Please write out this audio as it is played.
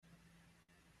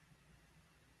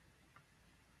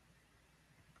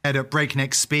ahead at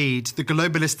breakneck speed, the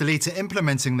globalist elite are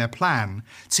implementing their plan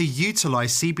to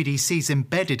utilise CBDCs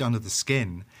embedded under the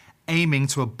skin, aiming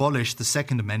to abolish the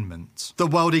Second Amendment. The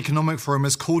World Economic Forum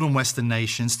has called on Western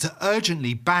nations to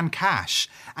urgently ban cash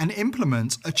and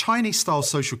implement a Chinese-style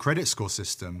social credit score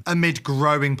system amid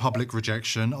growing public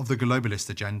rejection of the globalist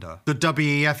agenda. The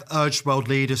WEF urged world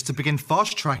leaders to begin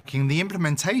fast-tracking the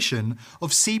implementation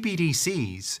of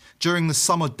CBDCs during the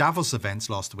summer Davos events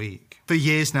last week. For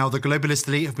years now, the globalist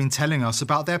elite have been telling us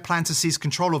about their plan to seize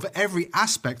control of every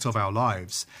aspect of our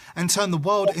lives and turn the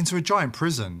world into a giant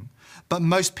prison. But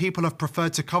most people have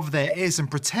preferred to cover their ears and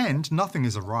pretend nothing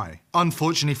is awry.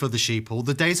 Unfortunately for the sheeple,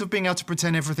 the days of being able to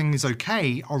pretend everything is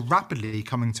okay are rapidly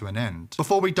coming to an end.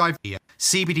 Before we dive in,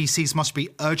 CBDCs must be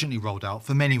urgently rolled out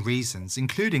for many reasons,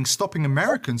 including stopping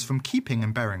Americans from keeping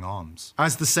and bearing arms.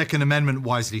 As the Second Amendment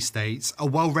wisely states, a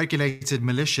well-regulated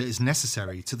militia is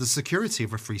necessary to the security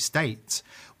of a free state,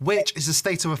 which is a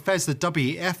state of affairs the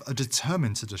WEF are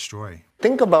determined to destroy.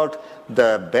 Think about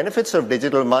the benefits of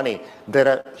digital money. There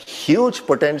are huge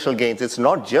potential gains. It's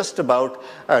not just about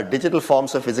digital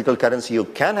forms of physical currency. You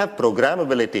can have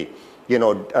programmability,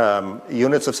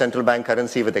 units of central bank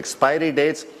currency with expiry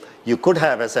dates. You could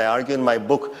have, as I argue in my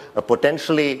book, a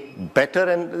potentially better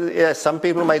and some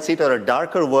people might see it, or a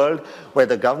darker world where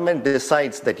the government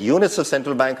decides that units of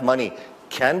central bank money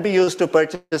can be used to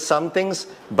purchase some things,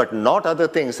 but not other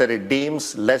things that it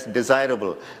deems less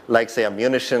desirable, like, say,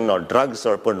 ammunition or drugs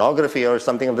or pornography or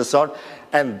something of the sort.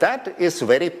 And that is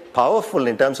very powerful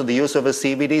in terms of the use of a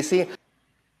CBDC.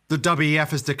 The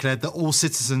WEF has declared that all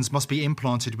citizens must be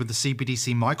implanted with the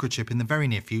CBDC microchip in the very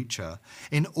near future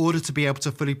in order to be able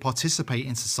to fully participate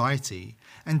in society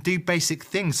and do basic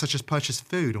things such as purchase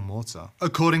food and water.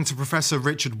 According to Professor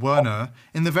Richard Werner,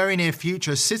 in the very near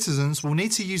future, citizens will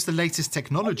need to use the latest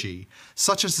technology,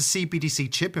 such as the CBDC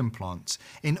chip implant,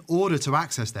 in order to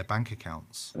access their bank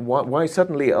accounts. Why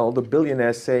suddenly are the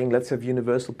billionaires saying, let's have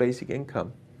universal basic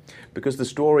income? Because the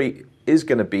story is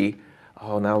going to be,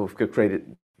 oh, now we've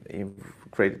created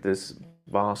this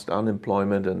vast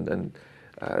unemployment and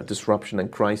disruption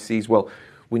and crises. Well,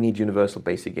 we need universal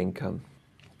basic income.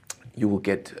 You will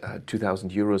get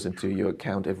 2,000 euros into your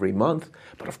account every month.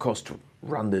 But of course, to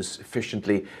run this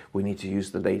efficiently, we need to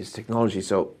use the latest technology.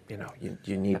 So,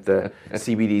 you need the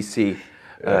CBDC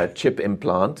chip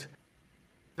implant.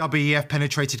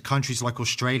 WEF-penetrated countries like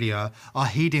Australia are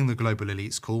heeding the global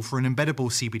elite's call for an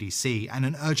embeddable CBDC and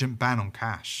an urgent ban on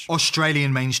cash.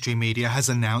 Australian mainstream media has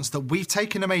announced that we've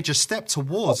taken a major step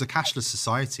towards a cashless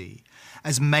society,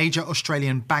 as major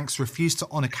Australian banks refuse to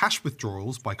honour cash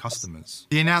withdrawals by customers.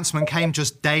 The announcement came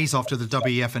just days after the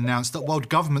WEF announced that world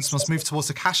governments must move towards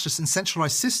a cashless and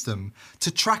centralised system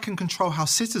to track and control how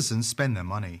citizens spend their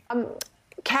money.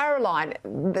 Caroline,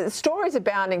 the stories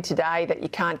abounding today that you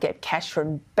can't get cash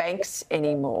from banks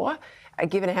anymore.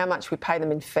 Given how much we pay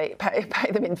them in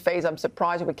fees, I'm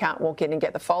surprised we can't walk in and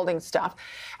get the folding stuff.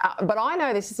 But I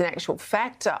know this is an actual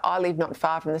fact. I live not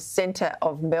far from the centre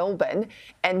of Melbourne,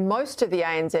 and most of the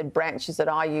ANZ branches that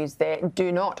I use there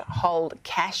do not hold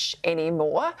cash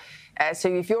anymore. So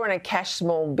if you're in a cash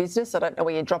small business, I don't know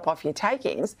where you drop off your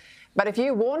takings, but if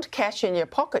you want cash in your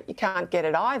pocket, you can't get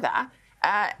it either.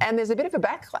 And there's a bit of a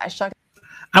backlash.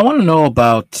 I want to know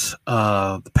about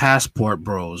the passport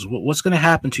bros. What's going to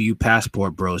happen to you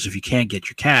passport bros if you can't get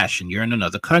your cash and you're in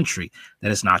another country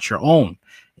that is not your own?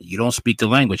 You don't speak the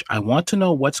language. I want to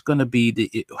know what's going to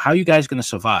be, how you guys going to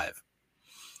survive.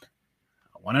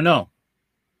 I want to know.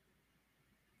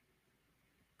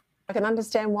 I can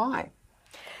understand why.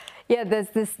 Yeah, there's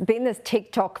been this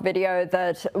TikTok video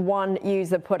that one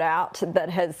user put out that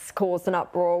has caused an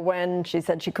uproar when she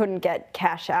said she couldn't get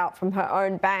cash out from her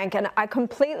own bank. And I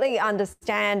completely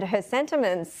understand her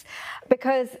sentiments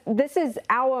because this is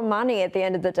our money at the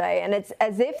end of the day. And it's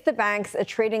as if the banks are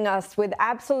treating us with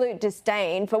absolute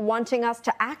disdain for wanting us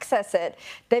to access it.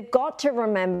 They've got to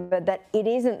remember that it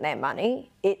isn't their money.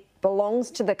 It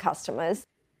belongs to the customers.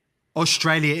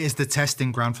 Australia is the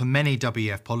testing ground for many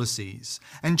WEF policies,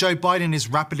 and Joe Biden is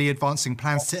rapidly advancing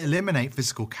plans to eliminate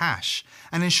physical cash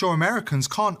and ensure Americans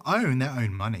can't own their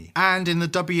own money. And in the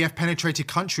WEF-penetrated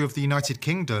country of the United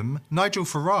Kingdom, Nigel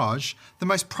Farage, the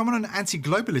most prominent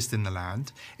anti-globalist in the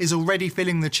land, is already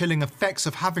feeling the chilling effects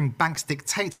of having banks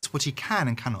dictate what he can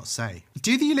and cannot say.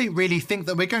 Do the elite really think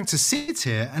that we're going to sit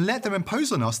here and let them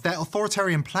impose on us their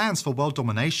authoritarian plans for world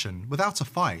domination without a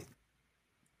fight?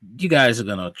 You guys are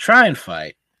going to try and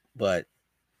fight, but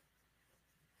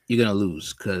you're going to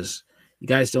lose because you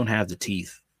guys don't have the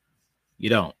teeth. You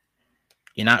don't.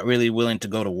 You're not really willing to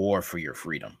go to war for your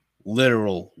freedom.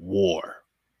 Literal war.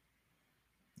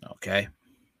 Okay?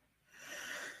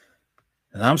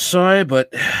 And I'm sorry, but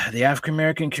the African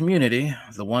American community,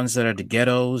 the ones that are the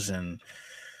ghettos, and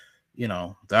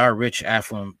there are rich,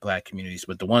 affluent black communities,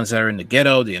 but the ones that are in the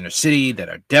ghetto, the inner city, that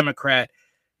are Democrat,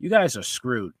 you guys are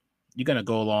screwed. You're gonna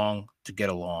go along to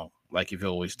get along, like you've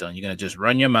always done. You're gonna just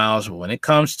run your mouths. But when it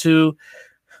comes to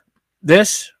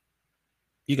this,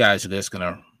 you guys are just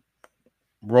gonna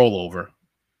roll over.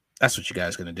 That's what you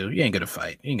guys are gonna do. You ain't gonna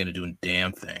fight. You ain't gonna do a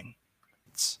damn thing.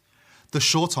 The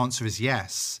short answer is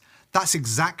yes. That's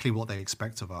exactly what they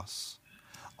expect of us.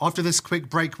 After this quick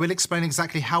break, we'll explain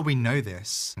exactly how we know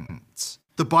this.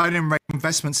 The Biden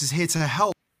Investments is here to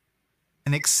help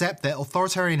and accept their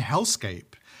authoritarian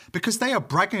hellscape because they are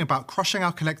bragging about crushing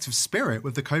our collective spirit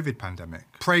with the COVID pandemic,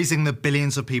 praising the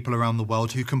billions of people around the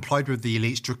world who complied with the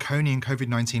elite's draconian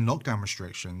COVID-19 lockdown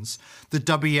restrictions. The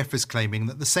WEF is claiming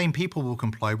that the same people will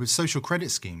comply with social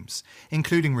credit schemes,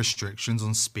 including restrictions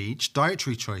on speech,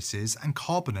 dietary choices, and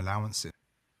carbon allowances.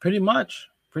 Pretty much.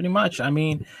 I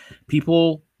mean,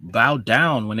 people bowed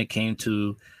down when it came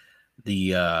to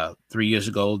the 3 years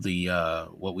ago,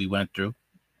 what we went through.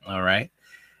 All right.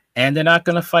 And they're not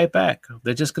going to fight back.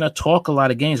 They're just going to talk a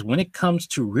lot of games. When it comes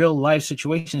to real life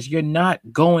situations, you're not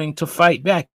going to fight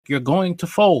back. You're going to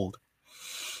fold.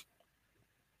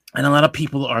 And a lot of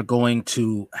people are going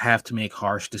to have to make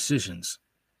harsh decisions.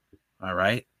 All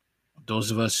right. Those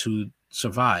of us who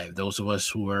survived, those of us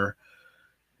who were,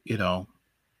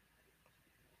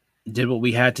 did what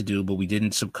we had to do, but we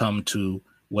didn't succumb to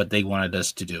what they wanted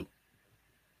us to do.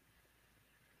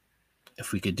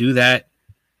 If we could do that,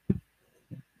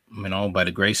 by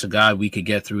the grace of God, we could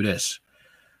get through this.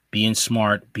 Being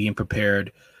smart, being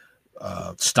prepared,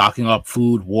 stocking up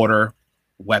food, water,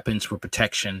 weapons for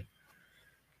protection,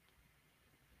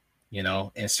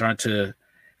 and starting to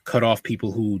cut off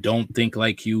people who don't think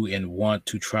like you and want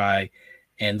to try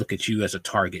and look at you as a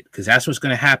target, because that's what's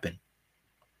going to happen.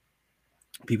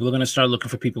 People are going to start looking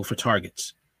for people for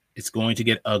targets. It's going to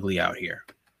get ugly out here.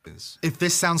 If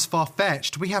this sounds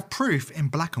far-fetched, we have proof in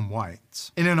black and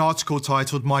white. In an article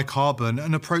titled My Carbon,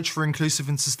 An Approach for Inclusive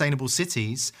and Sustainable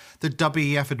Cities, the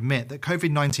WEF admit that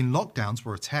COVID-19 lockdowns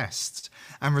were a test,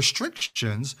 and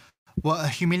restrictions were a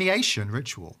humiliation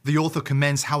ritual. The author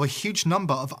commends how a huge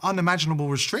number of unimaginable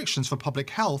restrictions for public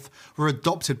health were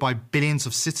adopted by billions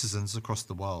of citizens across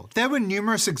the world. There were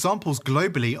numerous examples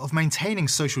globally of maintaining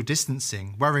social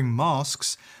distancing, wearing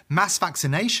masks, mass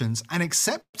vaccinations, and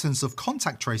acceptance of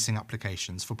contact tracing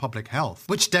applications for public health,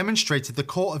 which demonstrated the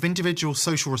core of individual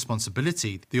social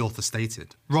responsibility, the author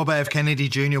stated. Robert F. Kennedy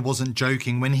Jr. wasn't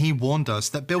joking when he warned us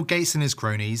that Bill Gates and his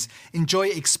cronies enjoy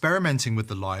experimenting with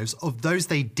the lives of those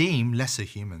they deem lesser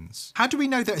humans. How do we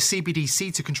know that a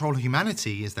CBDC to control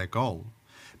humanity is their goal?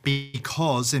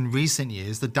 Because in recent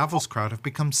years, the Davos crowd have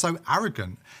become so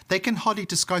arrogant, they can hardly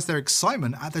disguise their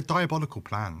excitement at their diabolical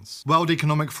plans. World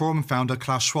Economic Forum founder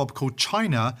Klaus Schwab called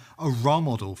China a role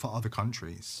model for other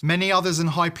countries. Many others in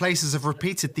high places have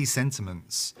repeated these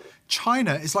sentiments.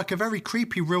 China is like a very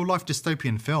creepy real-life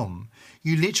dystopian film.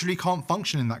 You literally can't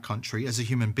function in that country as a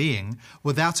human being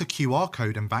without a QR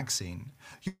code and vaccine.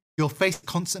 Your face is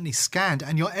constantly scanned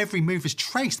and your every move is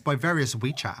traced by various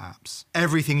WeChat apps.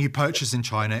 Everything you purchase in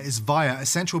China is via a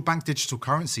central bank digital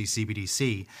currency,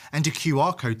 CBDC, and a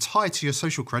QR code tied to your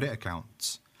social credit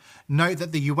accounts. Note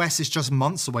that the US is just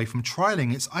months away from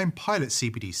trialling its own pilot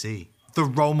CBDC. The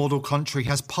role model country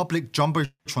has public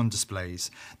jumbotron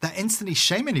displays that instantly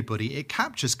shame anybody it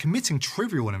captures committing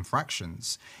trivial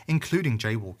infractions, including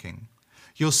jaywalking.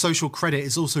 Your social credit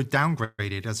is also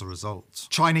downgraded as a result.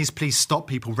 Chinese police stop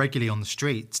people regularly on the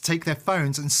street, take their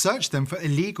phones and search them for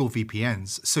illegal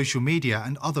VPNs, social media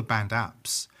and other banned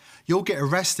apps. You'll get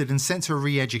arrested and sent to a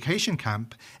re-education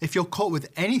camp if you're caught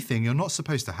with anything you're not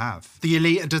supposed to have. The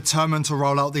elite are determined to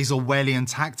roll out these Orwellian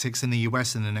tactics in the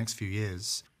US in the next few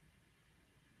years.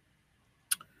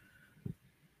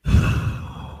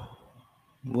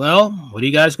 Well, what are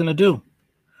you guys going to do?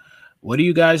 What are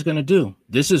you guys going to do?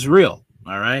 This is real.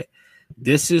 All right.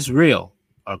 This is real.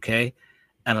 OK.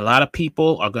 And a lot of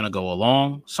people are going to go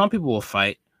along. Some people will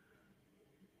fight,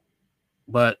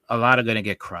 but a lot are going to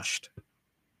get crushed.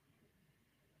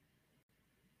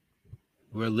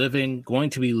 We're going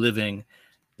to be living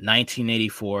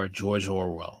 1984 George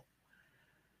Orwell.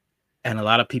 And a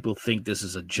lot of people think this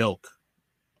is a joke.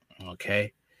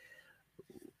 OK.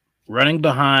 Running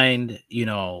behind,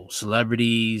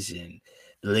 celebrities and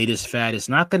the latest fad is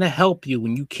not going to help you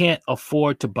when you can't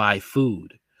afford to buy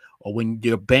food or when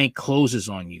your bank closes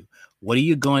on you. What are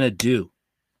you going to do?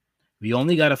 We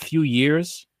only got a few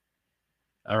years.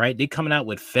 All right. They're coming out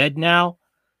with Fed now,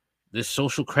 this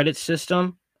social credit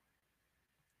system.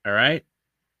 All right.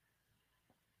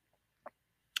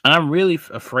 And I'm really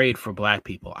afraid for black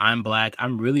people. I'm black.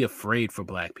 I'm really afraid for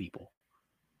black people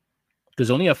because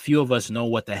only a few of us know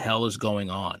what the hell is going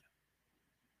on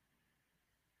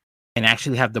and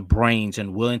actually have the brains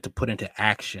and willing to put into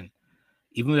action.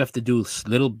 Even if we have to do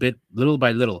little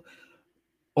by little,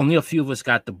 only a few of us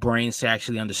got the brains to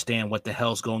actually understand what the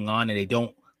hell's going on, and they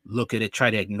don't look at it, try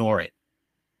to ignore it.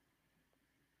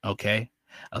 Okay?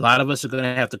 A lot of us are going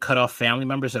to have to cut off family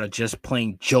members that are just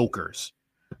plain jokers.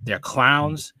 They're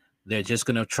clowns. They're just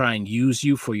going to try and use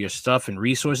you for your stuff and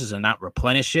resources and not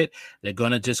replenish it. They're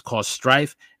going to just cause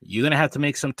strife. You're going to have to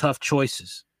make some tough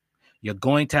choices. You're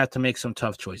going to have to make some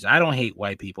tough choices. I don't hate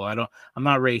white people. I'm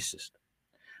not racist.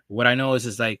 What I know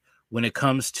is like when it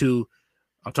comes to,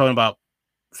 I'm talking about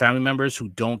family members who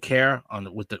don't care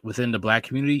within the black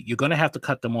community, you're going to have to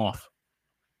cut them off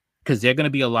because they're going to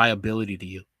be a liability to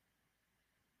you.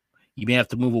 You may have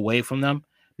to move away from them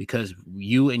because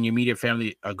you and your immediate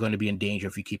family are going to be in danger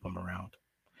if you keep them around.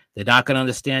 They're not going to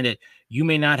understand it. You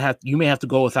may have to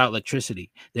go without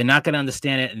electricity. They're not going to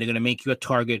understand it, and they're going to make you a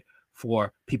target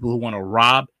for people who want to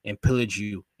rob and pillage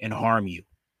you and harm you.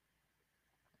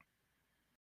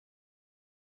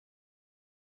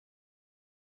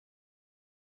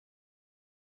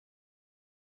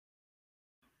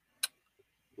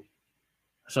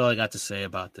 That's all I got to say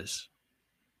about this.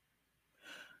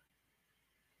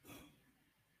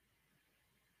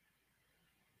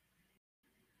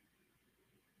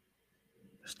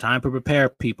 It's time to prepare,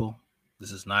 people.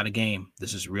 This is not a game.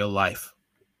 This is real life.